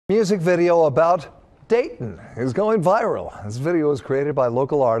Music video about Dayton is going viral. This video was created by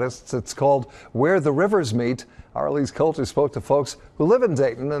local artists. It's called Where the Rivers Meet. Our Elise Coulter spoke to folks who live in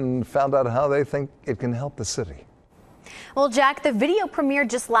Dayton and found out how they think it can help the city. Well, Jack, the video premiered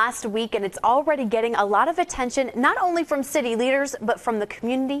just last week and it's already getting a lot of attention, not only from city leaders, but from the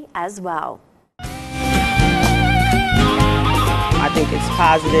community as well. I think it's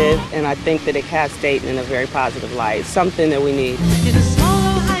positive, and I think that it casts Dayton in a very positive light, something that we need. In a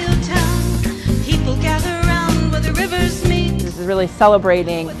small Ohio town, people gather around where the rivers meet. This is really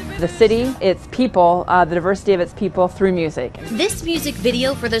celebrating the city, its people, the diversity of its people through music. This music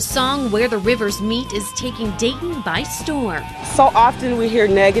video for the song Where the Rivers Meet is taking Dayton by storm. So often we hear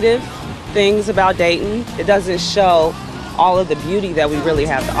negative things about Dayton. It doesn't show all of the beauty that we really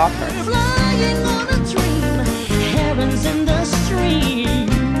have to offer. Flying on a dream, herons in the stream.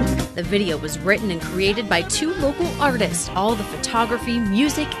 The video was written and created by 2 local artists. All the photography,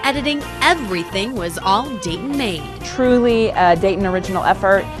 music, editing, everything was all Dayton made. Truly A Dayton original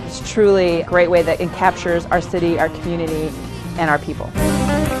effort. It's truly a great way that it captures our city, our community, and our people.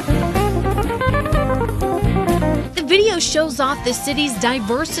 The video shows off the city's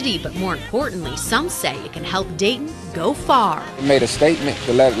diversity, but more importantly, some say it can help Dayton go far. It made a statement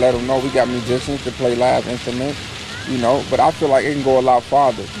to let them know we got musicians to play live instruments, but I feel like it can go a lot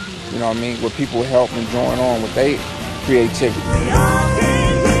farther, where people help and join on with their creativity. We all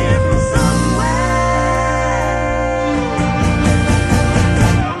came here from somewhere,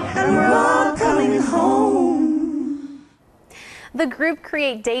 and we're all coming home. The group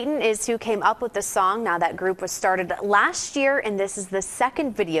Create Dayton is who came up with the song. Now, that group was started last year, and this is the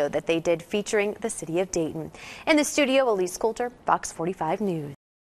second video that they did featuring the city of Dayton. In the studio, Elise Coulter, Fox 45 News.